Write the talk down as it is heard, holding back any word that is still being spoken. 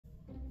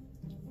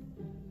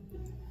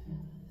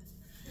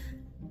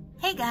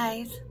Hey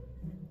guys!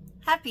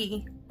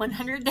 Happy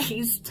 100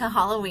 days to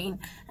Halloween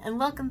and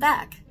welcome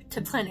back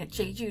to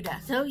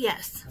planetjejuda. So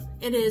yes,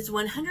 it is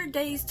 100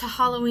 days to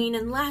Halloween,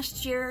 and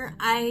last year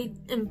I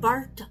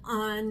embarked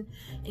on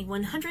a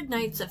 100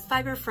 nights of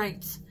fiber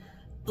frights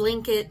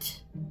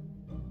blanket,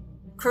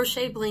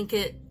 crochet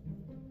blanket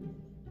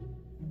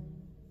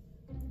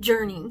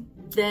journey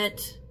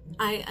that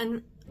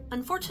I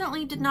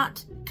unfortunately did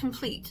not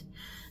complete.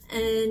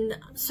 And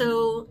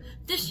so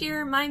this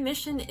year my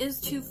mission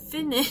is to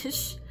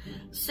finish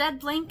said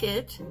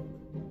blanket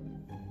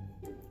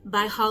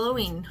by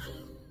Halloween,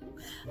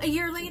 a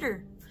year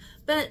later.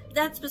 But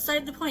that's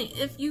beside the point.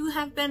 If you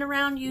have been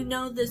around, you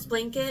know this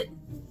blanket.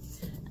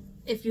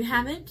 If you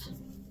haven't,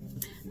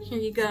 here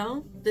you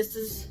go. This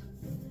is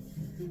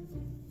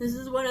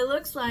what it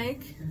looks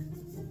like.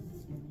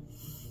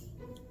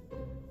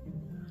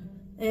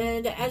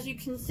 And as you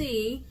can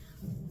see,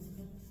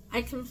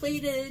 I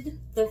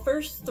completed the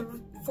first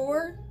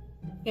four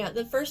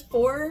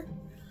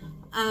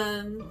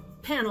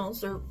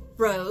panels or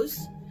rows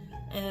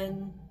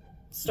and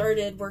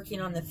started working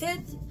on the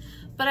fifth,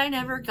 but I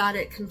never got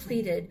it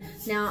completed.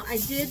 Now I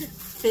did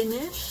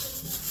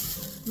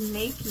finish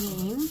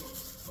making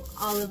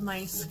all of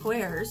my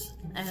squares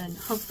and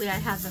hopefully I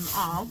have them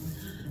all,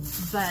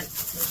 but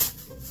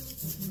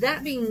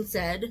that being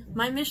said,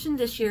 my mission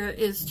this year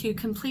is to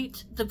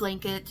complete the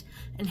blanket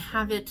and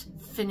have it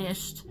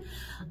finished.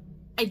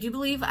 I do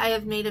believe I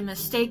have made a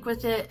mistake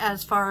with it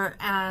as far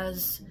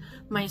as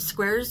my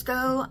squares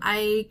go.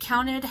 I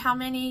counted how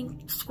many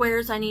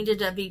squares I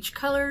needed of each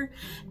color,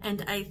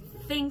 and I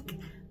think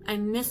I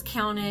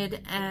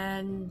miscounted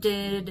and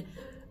did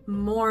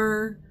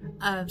more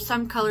of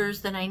some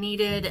colors than I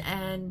needed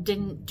and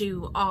didn't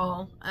do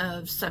all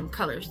of some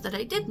colors that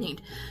I did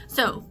need.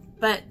 So,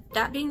 but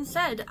that being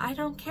said, I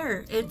don't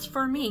care. It's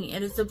for me.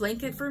 It is a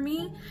blanket for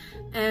me,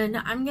 and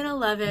I'm gonna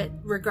love it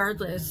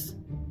regardless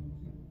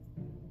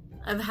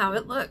of how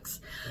it looks.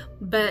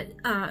 But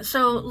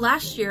so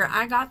last year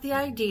I got the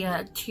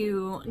idea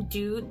to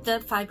do the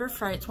Fiber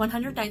Frights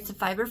 100 Nights of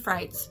Fiber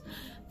Frights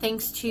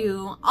thanks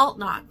to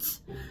AltKnot's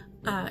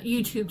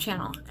YouTube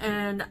channel,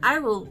 and I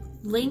will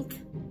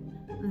link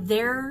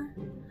their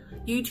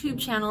YouTube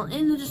channel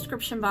in the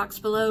description box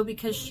below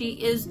because she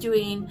is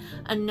doing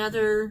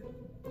another,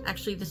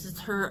 actually this is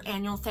her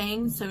annual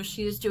thing, so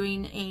she is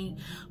doing a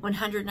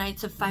 100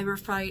 Nights of Fiber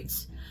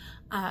Frights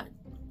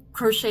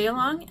crochet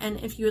along,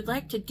 and if you would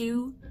like to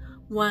do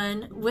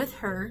one with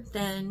her,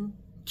 then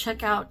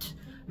check out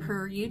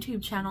her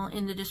YouTube channel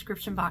in the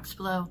description box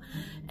below.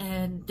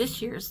 And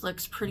this year's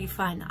looks pretty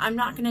fun. I'm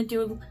not gonna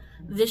do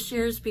this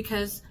year's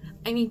because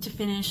I need to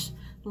finish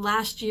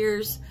last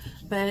year's,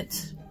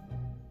 but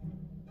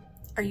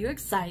are you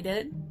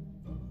excited?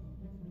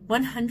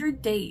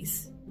 100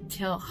 days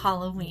till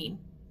Halloween.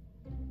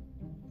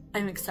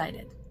 I'm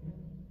excited.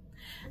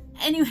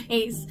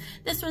 Anyways,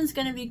 this one's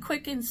gonna be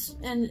quick and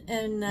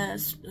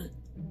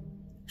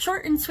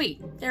short and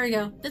sweet. There we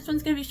go. This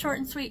one's gonna be short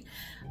and sweet.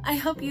 I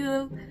hope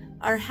you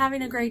are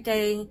having a great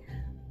day.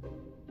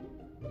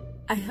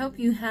 I hope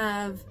you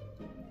have,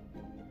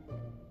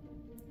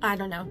 I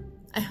don't know.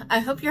 I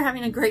hope you're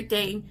having a great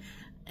day,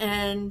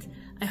 and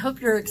I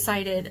hope you're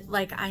excited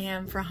like I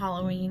am for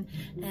Halloween.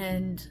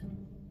 And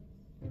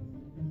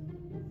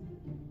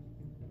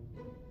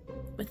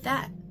with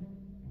that,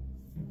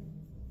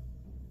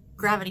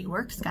 gravity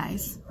works,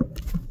 guys.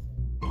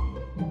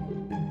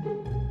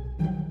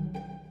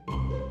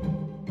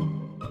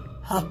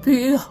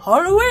 Happy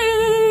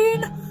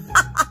Halloween!